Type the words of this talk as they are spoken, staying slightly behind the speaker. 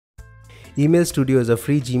Email Studio is a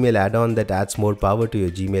free Gmail add-on that adds more power to your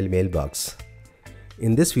Gmail mailbox.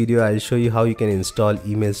 In this video, I'll show you how you can install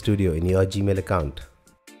Email Studio in your Gmail account.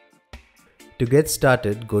 To get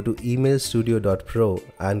started, go to emailstudio.pro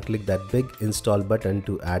and click that big install button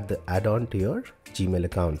to add the add-on to your Gmail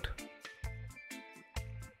account.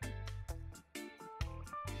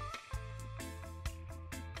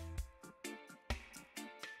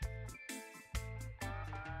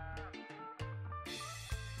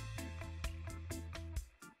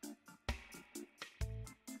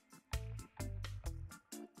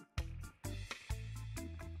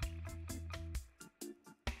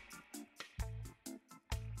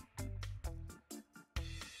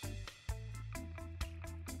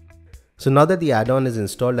 So now that the add-on is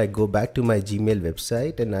installed, I go back to my Gmail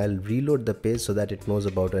website and I'll reload the page so that it knows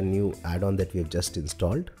about a new add-on that we have just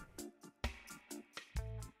installed.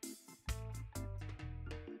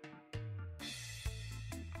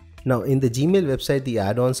 Now in the Gmail website, the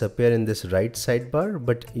add-ons appear in this right sidebar,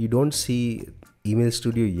 but you don't see Email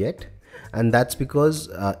Studio yet. And that's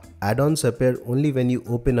because add-ons appear only when you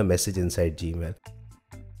open a message inside Gmail.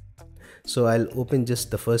 So I'll open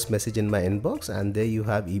just the first message in my inbox, and there you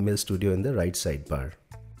have Email Studio in the right sidebar.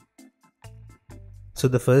 So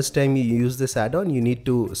the first time you use this add-on, you need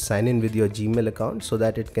to sign in with your Gmail account so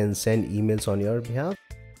that it can send emails on your behalf.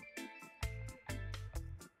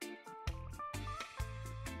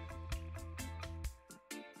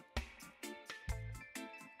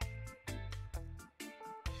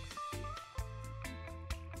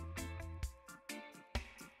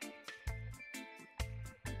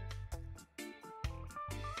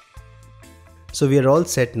 So we are all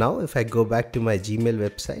set now. If I go back to my Gmail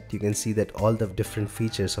website, you can see that all the different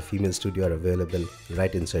features of Email Studio are available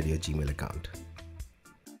right inside your Gmail account.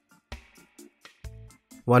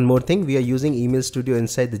 One more thing, we are using Email Studio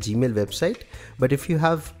inside the Gmail website, but if you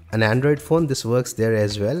have an Android phone, this works there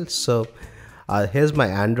as well. So here's my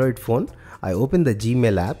Android phone. I open the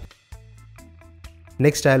Gmail app.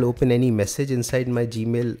 Next, I'll open any message inside my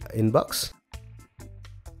Gmail inbox.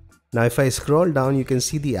 Now if I scroll down, you can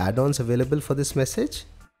see the add-ons available for this message.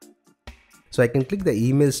 So I can click the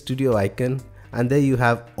Email Studio icon, and there you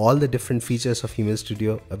have all the different features of Email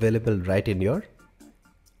Studio available right in your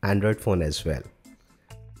Android phone as well.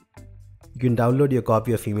 You can download your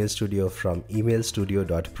copy of Email Studio from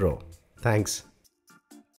emailstudio.pro. Thanks.